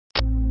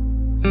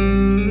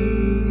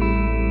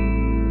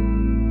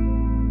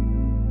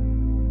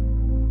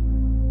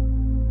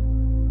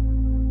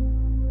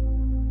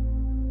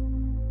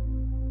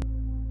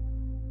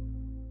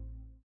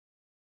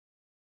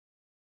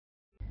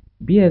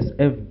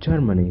VSF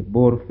Germany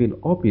bore field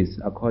office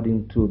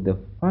according to the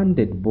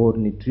funded board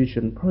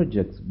nutrition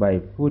projects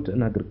by Food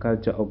and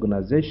Agriculture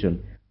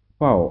Organization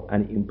FAO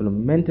and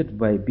implemented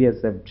by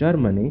VSF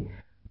Germany.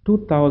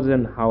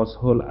 2,000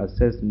 households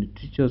assessed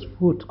nutritious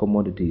food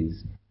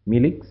commodities,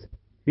 milks,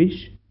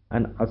 fish,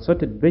 and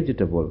assorted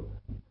vegetables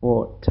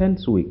for 10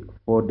 weeks,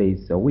 4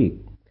 days a week.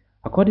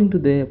 According to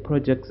the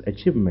project's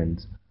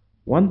achievements,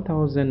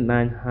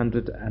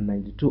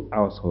 1,992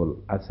 households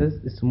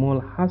assessed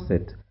small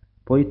assets,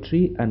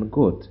 poultry and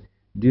goat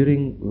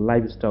during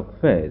livestock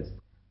fairs.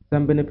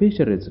 Some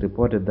beneficiaries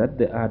reported that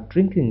they are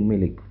drinking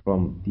milk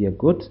from their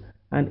goats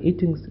and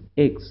eating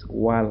eggs,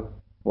 while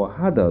for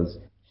others,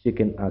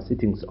 chicken are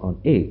sitting on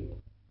egg.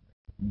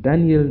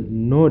 Daniel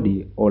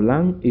Nodi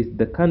Olang is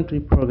the country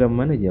program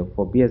manager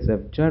for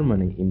VSF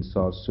Germany in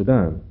South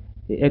Sudan.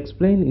 He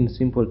explained in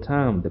simple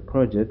terms the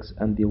projects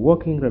and the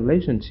working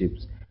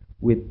relationships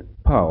with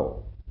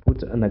PAO,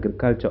 Food and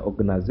Agriculture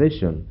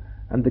Organization,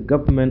 and the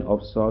government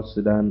of South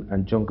Sudan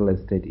and Jonglei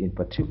State in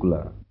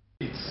particular.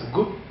 It's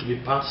good to be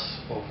part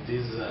of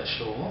this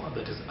show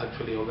that is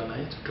actually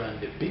organized to try and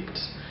depict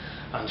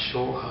and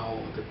show how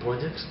the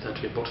projects that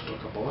we're about to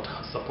talk about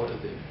have supported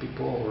the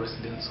people or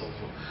residents of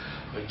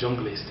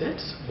Jonglei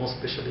State, more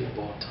especially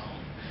Bo Town.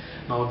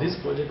 Now this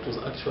project was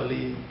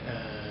actually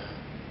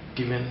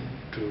given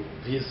to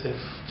VSF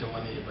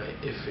Germany by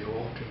FAO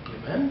to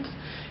implement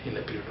in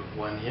a period of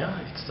 1 year.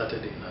 It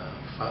started in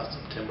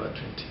 1st September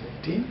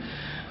 2019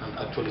 and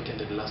actually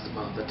ended last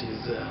month, that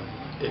is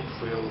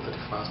April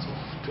 31st of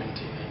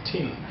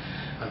 2019.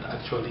 And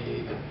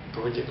actually the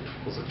project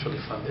was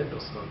actually funded,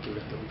 also given,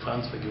 the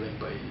funds were given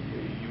by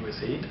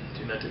USAID,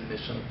 United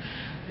Nations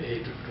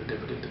Aid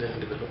to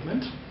International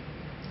Development.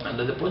 And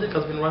the project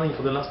has been running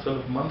for the last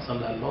 12 months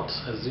and a lot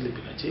has really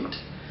been achieved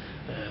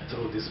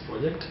through this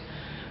project.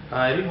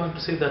 I really want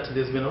to say that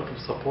there's been a lot of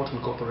support and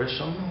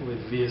cooperation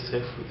with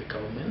VSF, with the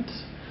government,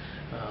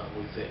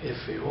 with the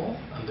FAO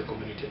and the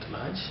community at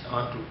large. I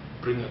want to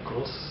bring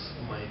across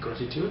my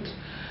gratitude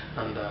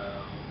and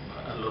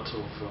a lot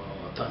of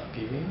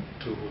thanksgiving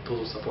to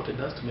those who supported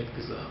us to make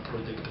this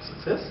project a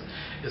success,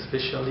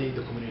 especially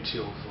the community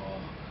of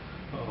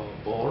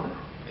Bor,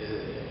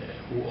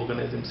 who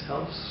organized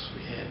themselves.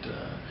 We had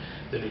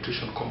the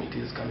nutrition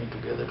committees coming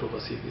together to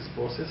oversee this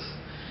process,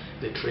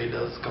 the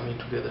traders coming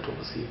together to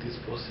oversee this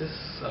process,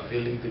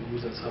 availing the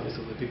goods and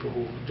services of the people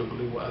who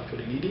Jonglei were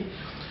actually needing.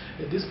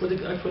 This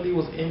project actually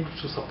was aimed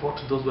to support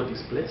those who are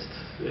displaced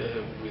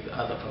with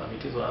other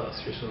calamities or other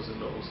situations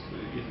in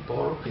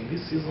Bor. In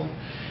this season,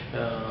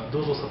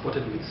 those who are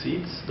supported with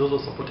seeds, those who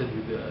are supported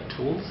with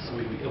tools,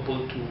 will be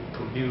able to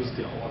produce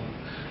their own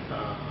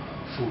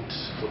food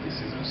for this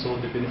season. So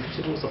the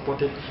beneficiaries who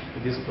supported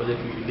in this project,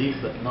 we believe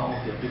that now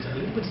they are a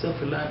little bit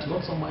self-reliant,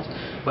 not so much,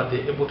 but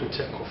they're able to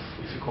check off.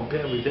 If you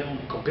compare them with the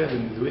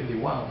way they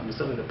were when we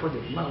started the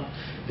project, now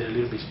they're a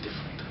little bit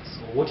different.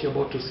 So what you're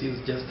about to see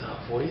is just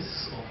a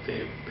voice of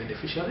the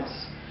beneficiaries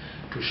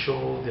to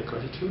show their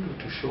gratitude,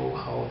 to show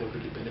how they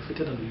really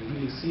benefited, and we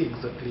really see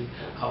exactly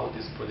how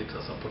this project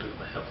has supported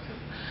and helped them.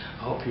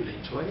 I hope you'll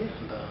enjoy,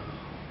 and I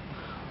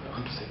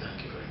want to say thank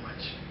you very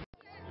much.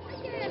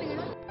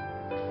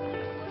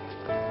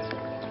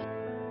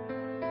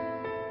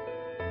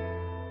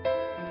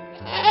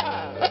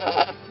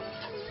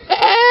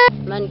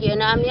 Man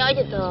kena mi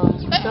aja to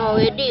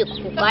edi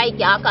kukai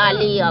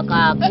jakali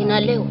ka kina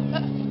leu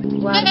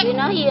war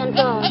kina hian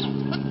to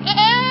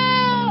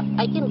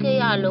akin ke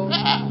alo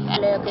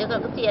le ke ka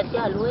tia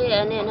tia lu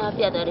ene na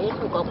pia dare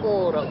tu ka ko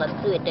ro ka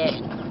tuete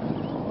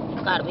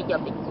kar bi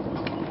jabi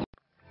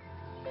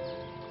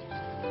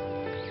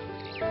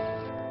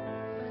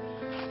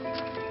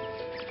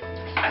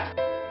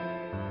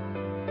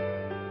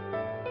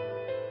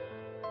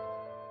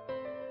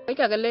cái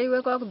cái lấy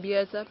với có cái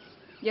bia sắp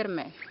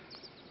Germany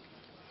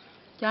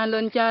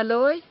cha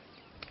lối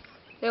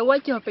để quay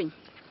shopping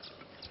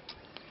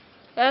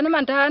em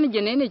mà ta anh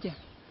nhìn này chứ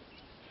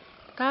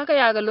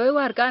cái lối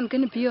qua cái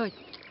cái bia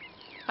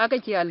cái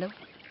chia lối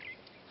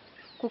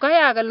cụ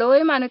cái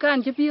lối mà cái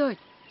anh chỉ bia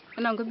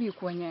anh không có bia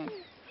qua nhà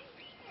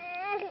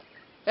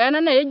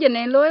em này nhìn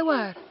này lối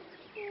qua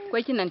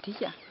quay trên nền tí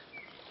chả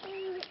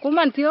cũng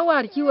mình thiếu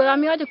qua chỉ qua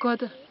mi cho coi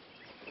thôi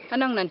anh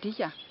đang nền tí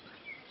chả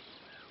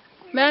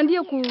mẹ anh đi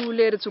cụ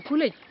lệ được cụ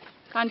lệ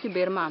anh chỉ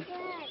bề mam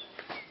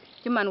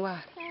chỉ man qua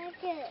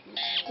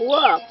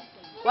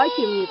wa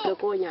chi mi to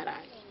ko nyara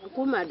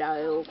ku ma da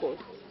ko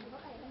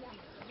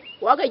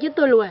wa ga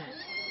jito lwa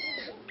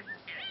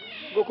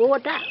go ko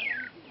ta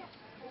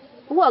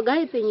wa ga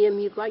pe nye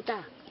mi ko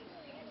ta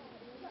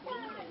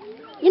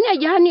ina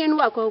jani en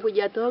wa ko ku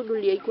ja to du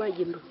le kwa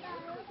jimbo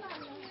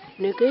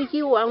ne ke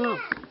chi wa ngo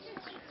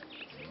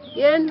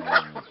yen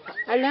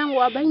alang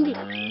wa bandi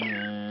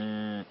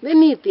me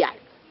mi pia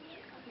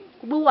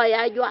ku bu wa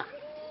ya jwa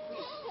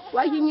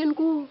wa ji nyen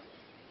ku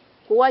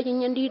wa ji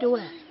nyen di do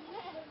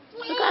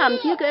cái am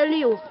chia cái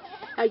liu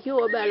ai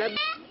chưa bà là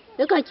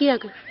cái chia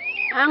cái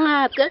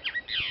ăn cái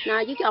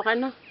nào chứ chọc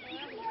anh nó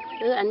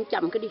anh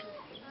chậm cái đi.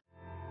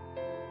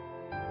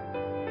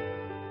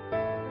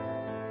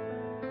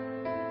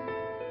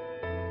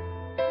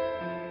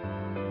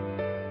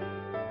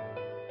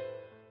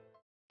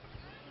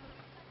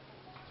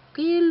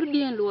 Ki lu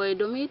dien luoi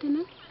domit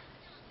ne.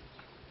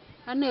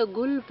 Ane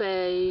gul pe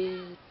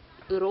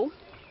ro.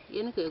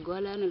 Yen ke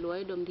gol ane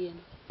luoi dom dien.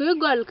 Ke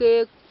gol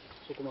ke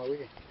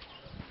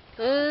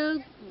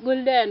gul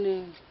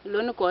den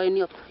lo ne ko en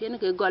yop. Yen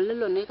ke gol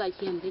lo ne ka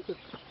chien ke chup.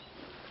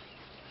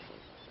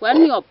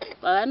 Kwan yop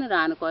an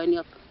ran ko en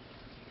yop.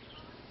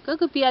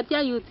 Ke piat ya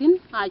yutin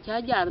a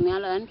cha jar ne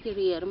ala an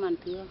kirier man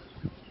tio.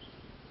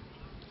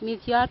 Mi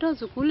tiato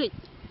sukuli.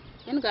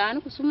 Yen ka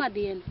an kusuma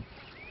dien.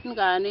 Yen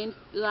ka an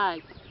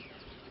gai.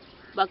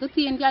 Ba ke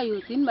tien ja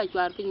yutin ba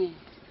chwar pinye.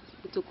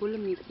 Sukuli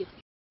mi tia.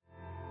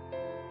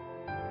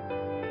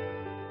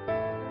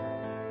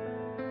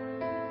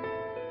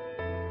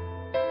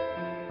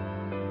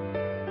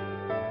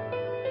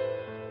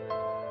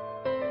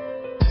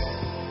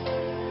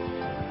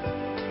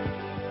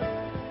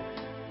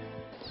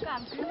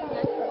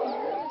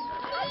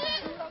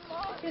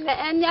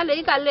 Em nhớ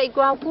lấy cả lấy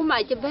qua cú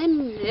mà cho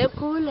bên để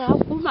cú là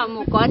cú mà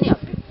một con nhỉ.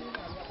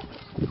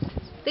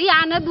 Tí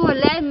ăn nó đùa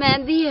lấy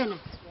men đi nè.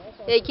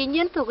 Để chỉ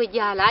nhấn thôi cái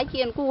già lá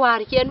chuyện cú hòa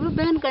chuyện với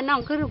bên cái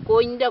nòng cái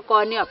coin đã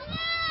con nhỉ.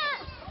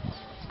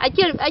 Ai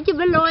chứ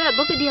bên lôi à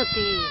bữa cái điều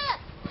gì.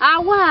 À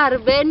hòa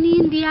bên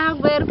nhìn đi à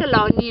bên cái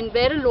lò nhìn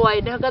bên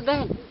lôi đó cái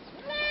bên.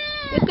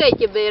 Cái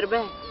chỉ bên.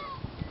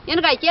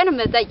 Nhân cái chuyện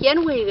mà tại chuyện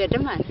quỳ cái đó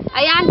mà.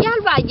 Ai ăn cháo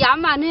và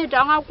giảm mà nè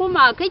trong áo cú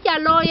mà cái chả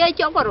lôi ấy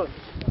cho có rồi.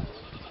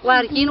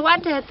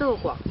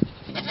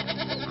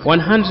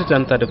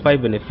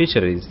 135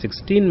 beneficiaries,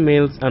 16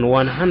 males and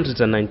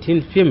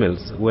 119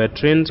 females, were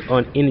trained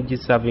on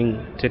energy-saving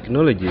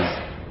technologies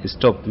to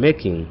stop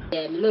making.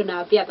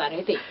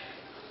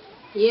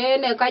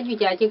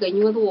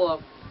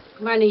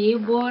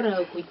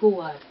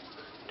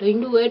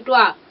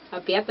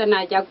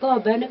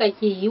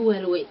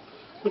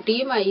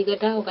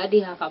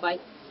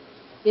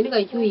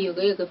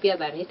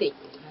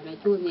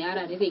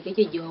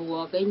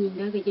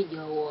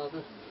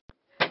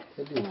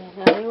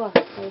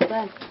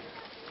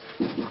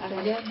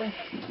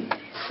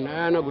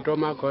 Ana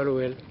gutoma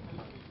korwel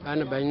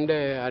ana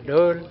bande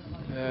ador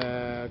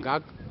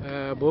gak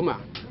buma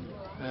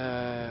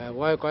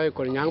wai koi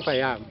kol nyang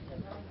payam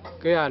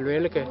ke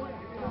alwel ke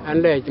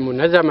an le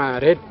munazama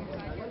red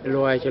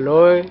loy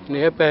chloy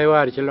ne pe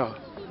war chlo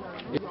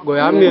go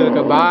ami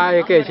ka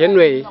ba ke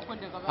chenwe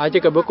a che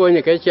ka boko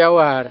ne ke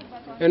chawar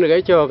en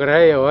ke cho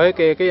gre oi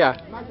ke ya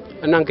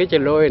anang ke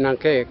chloy nang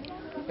ke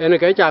en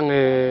ke chang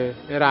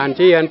ran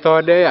chi en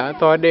to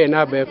de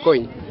na be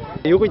koin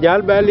yu ko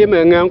jal ba li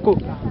me ngang ku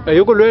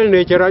yu ko le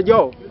ne chera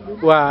jo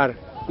war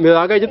mi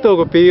la ga to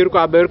ko pir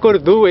ko ber ko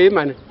du we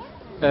man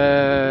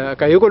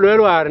ka yu ko le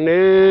war ne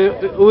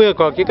u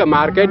ko ki ka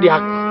mar ke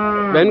diak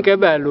ben ke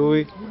ba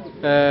lui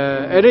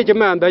ere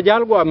chama da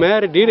jal ko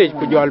mer dire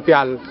ku jol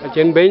pyal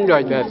chen ben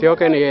do da tyo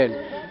ke ne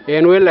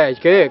en we le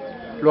ke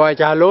lo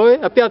cha loy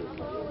apet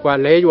kwa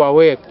le wa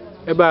we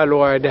e ba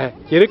lo da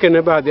chir ke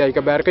ne ba de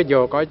ka ber ke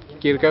jo ko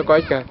chir ke ko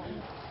ka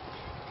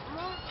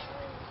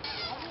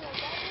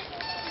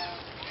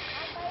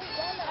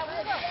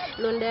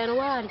Lunden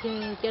war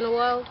chen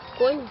wa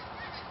coin.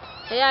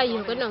 Ai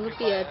yu cái nòng cái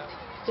piệt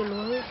cho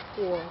lúa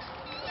của.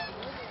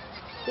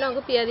 Nòng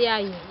cái piệt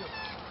ai yu.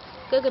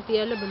 Cái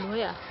piệt là bự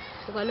lúa à.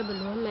 Cái là bự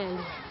lúa mèn.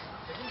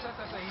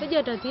 Cái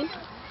giờ ta tin.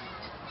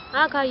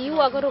 À cái yu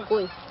wa cái rồi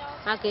coin.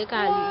 À cái li.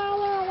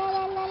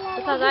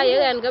 Cái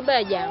yên cái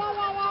bè giang.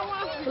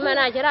 Nhưng mà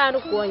nãy chả nó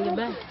coin như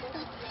vậy.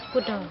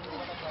 Cút đâu.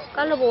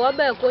 Cái là bùa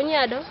bè coin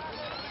nhà đó.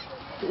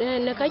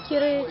 Nè cái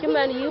chiri chứ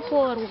mà yu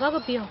por cái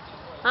piệt.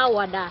 À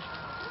wada.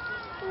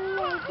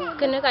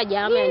 Cái này cả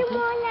giá men thế.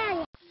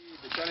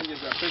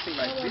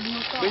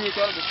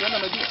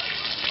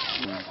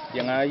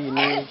 Yang ai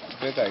ini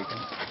cái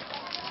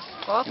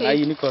có ai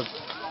ini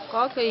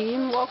có cái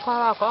hiếm quá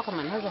có cái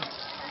mình hết rồi.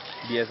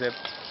 VSF.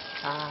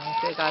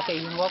 Cái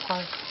hiếm quá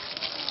coi.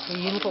 Cái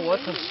hiếm có quá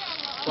thôi.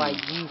 Quay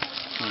gì.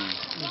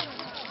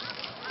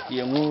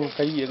 Yang ngu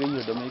cái gì đó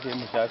mấy cái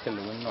mình cái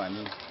luôn nói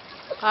đi.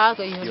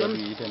 Cái gì đó.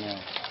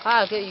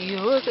 Cái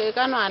gì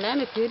cái nói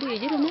này cứ đi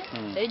chứ đúng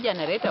không? Để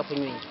generator của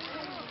mình.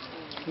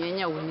 My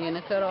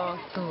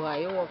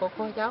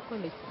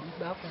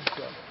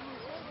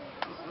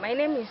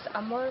name is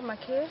Amor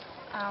Makir.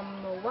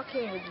 I'm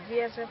working with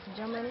VSF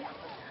Germany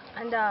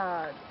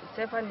under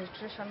VSF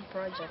Nutrition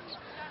Project.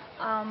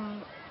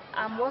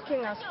 I'm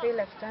working as field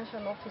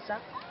extension officer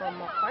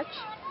from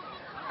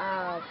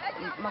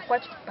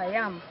Makwach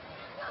Payam,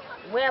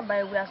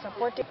 whereby we are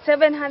supporting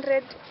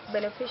 700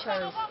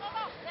 beneficiaries.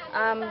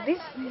 This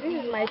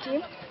is my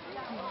team,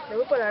 the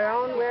people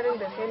around wearing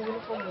the same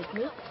uniform with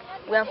me.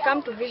 We have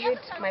come to visit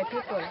my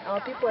people,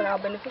 our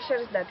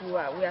beneficiaries that we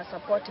are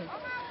supporting.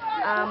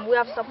 We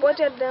have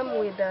supported them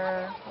with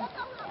the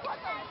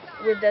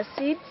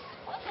seed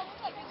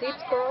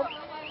crop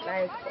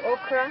like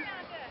okra,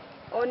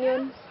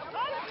 onions,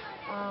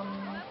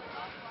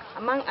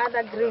 among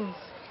other greens.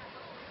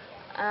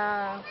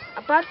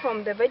 Apart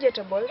from the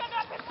vegetables,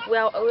 we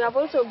have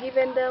also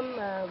given them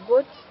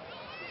goat,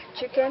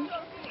 chicken,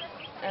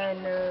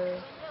 and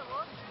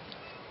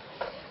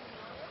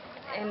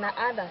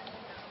others.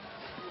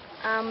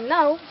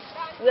 Now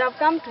we have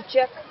come to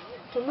check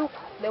to look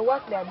the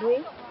work they are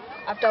doing.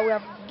 After we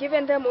have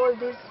given them all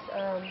these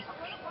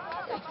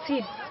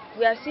seeds,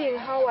 we are seeing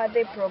how are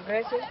they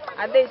progressing.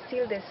 Are they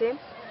still the same,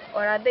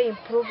 or are they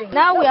improving?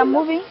 Now we are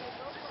moving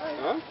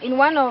in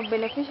one of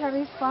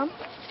beneficiaries' farm.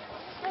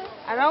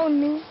 Around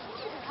me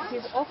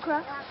is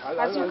okra,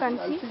 as you can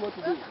see.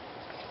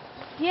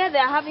 Here they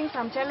are having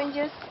some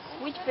challenges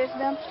which face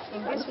them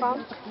in this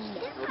farm.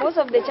 Most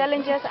of the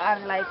challenges are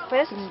like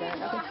pests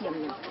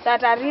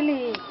that are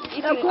really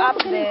eating up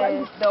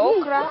the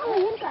okra.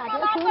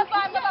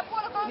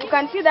 You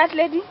can see that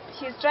lady,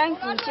 she's trying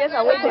to chase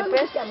away the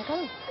pests.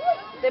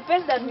 The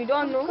pests that we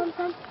don't know,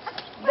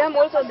 them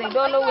also they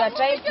don't know, we are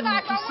trying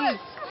to see.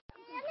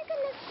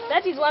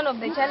 That is one of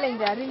the challenges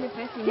they are really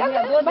facing here,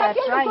 though they are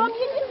trying.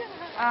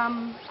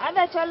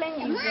 Other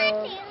challenge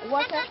is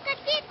water.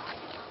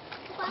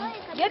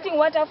 Getting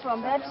water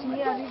from that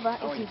near river,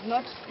 it is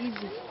not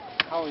easy.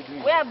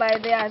 Whereby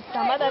there are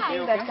some other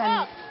things that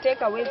can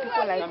take away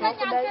people like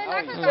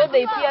crocodiles, so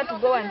they fear to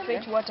go and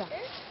fetch water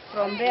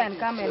from there and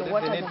come and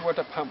water them.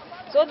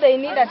 So they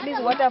need at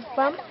least water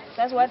pump.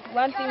 That's what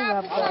one thing we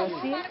have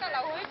seen.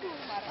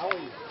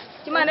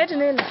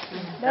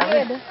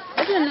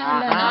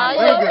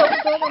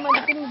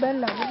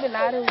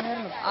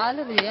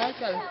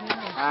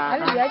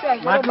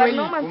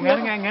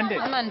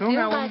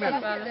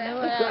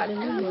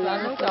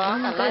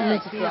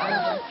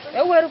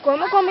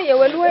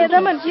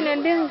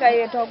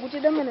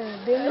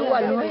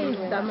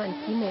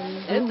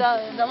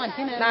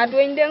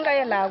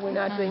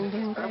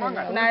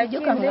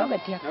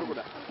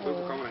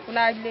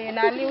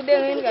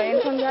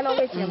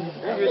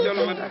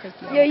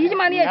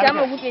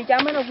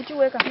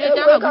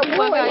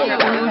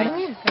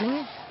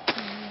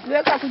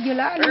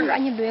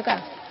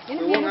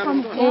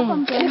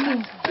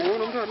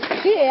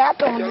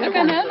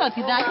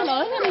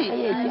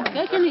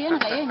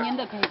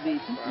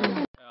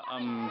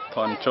 I'm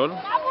Tonchol.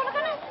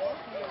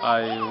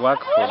 I work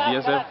for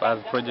VSF as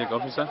project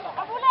officer.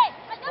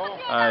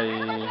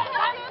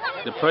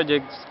 The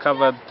projects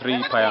covered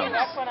 3 payams,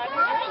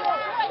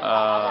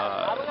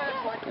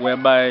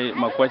 whereby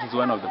Makwach is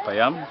one of the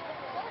payam,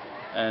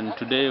 and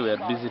today we are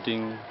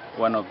visiting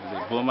one of the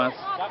bomas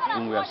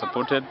whom we have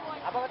supported.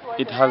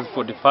 It has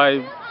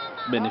 45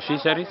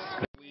 beneficiaries.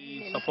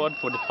 We support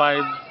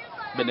 45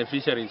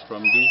 beneficiaries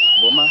from this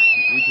boma,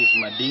 which is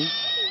Madin.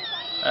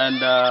 And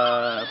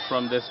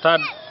from the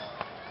start,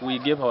 we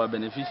gave our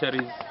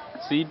beneficiaries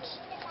seeds,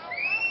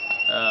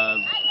 a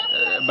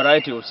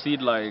variety of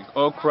seed like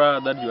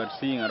okra that you are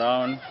seeing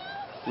around.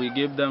 We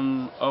gave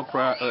them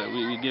okra,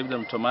 we gave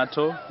them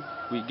tomato,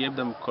 we gave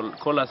them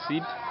cola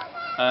seed,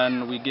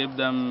 and we gave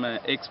them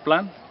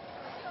eggplant.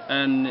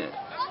 And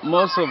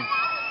most of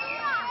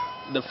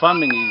the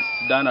farming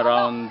is done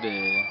around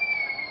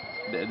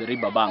the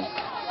river bank.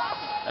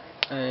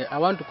 I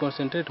want to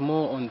concentrate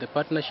more on the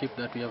partnership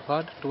that we have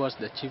had towards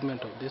the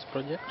achievement of this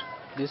project.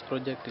 This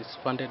project is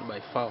funded by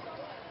FAO,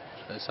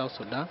 South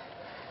Sudan.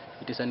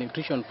 It is a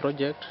nutrition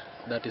project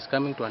that is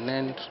coming to an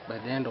end by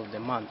the end of the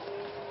month.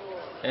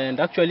 And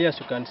actually, as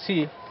you can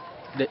see,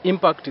 the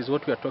impact is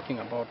what we are talking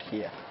about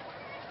here.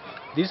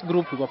 This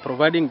group, we were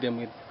providing them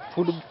with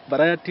food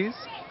varieties,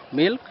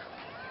 milk,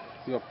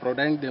 we are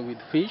providing them with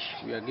fish,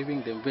 we are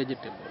giving them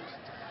vegetables.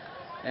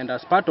 And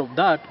as part of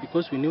that,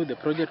 because we knew the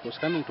project was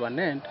coming to an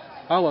end,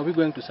 how are we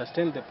going to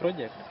sustain the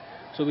project?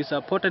 So we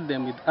supported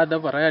them with other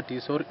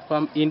varieties or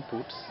farm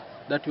inputs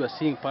that you are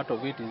seeing part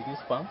of it in this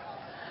farm.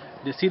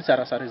 The seeds are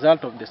as a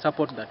result of the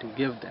support that we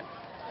gave them.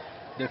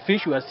 The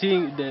fish we are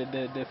seeing,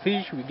 the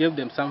fish, we gave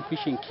them some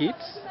fishing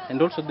kits,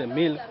 and also the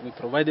milk, we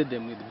provided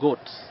them with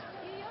goats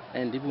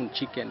and even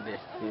chicken. The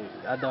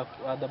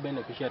other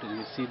beneficiaries,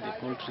 we see the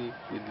poultry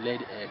with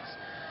laid eggs.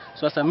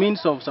 So as a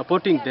means of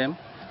supporting them,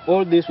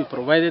 all this we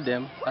provided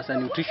them as a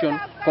nutrition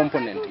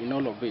component in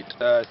all of it.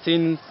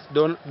 Since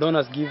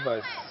donors give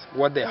us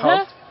what they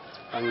have,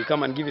 and we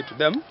come and give it to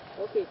them,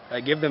 I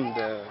gave them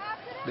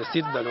the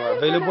seeds that were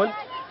available,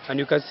 and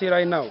you can see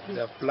right now they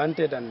have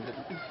planted, and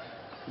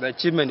the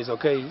achievement is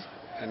okay,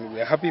 and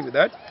we are happy with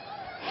that.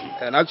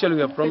 And actually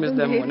we have promised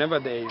them whenever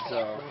there is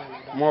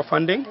more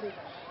funding,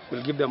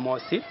 we'll give them more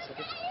seeds,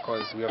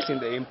 because we have seen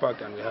the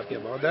impact and we're happy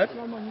about that.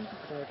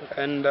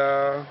 And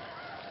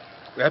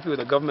we're happy with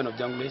the government of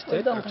Jamhuri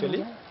State,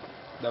 actually.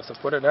 They have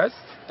supported us,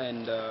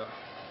 and the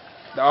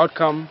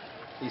outcome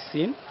is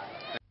seen.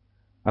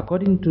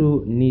 According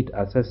to NEET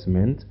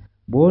assessment,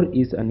 Bor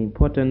is an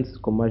important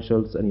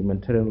commercial and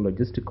humanitarian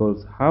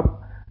logisticals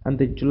hub, and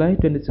the July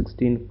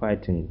 2016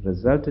 fighting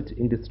resulted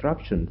in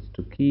disruptions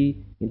to key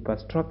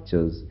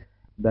infrastructures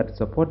that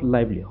support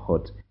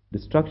livelihood,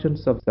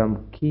 destructions of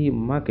some key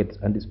markets,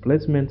 and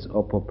displacements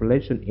of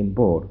population in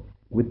Bor,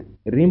 with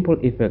ripple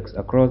effects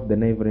across the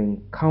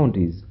neighboring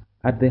counties.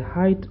 At the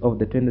height of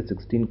the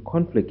 2016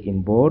 conflict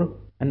in Bor,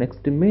 an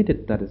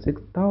estimated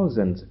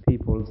 36,000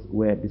 people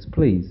were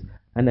displaced.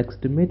 An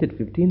estimated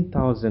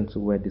 15,000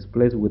 were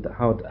displaced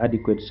without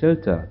adequate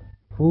shelter,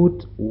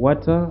 food,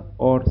 water,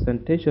 or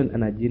sanitation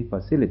and hygiene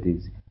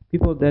facilities.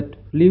 People that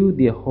flew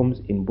their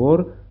homes in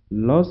Bor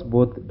lost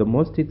both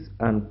domestic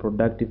and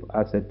productive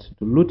assets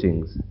to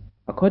lootings.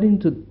 According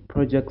to the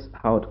project's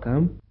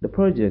outcome, the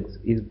project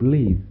is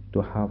believed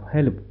to have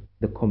helped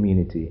the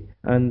community,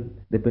 and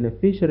the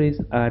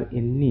beneficiaries are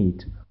in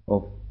need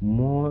of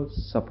more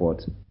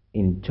support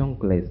in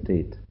Jonglei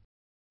State.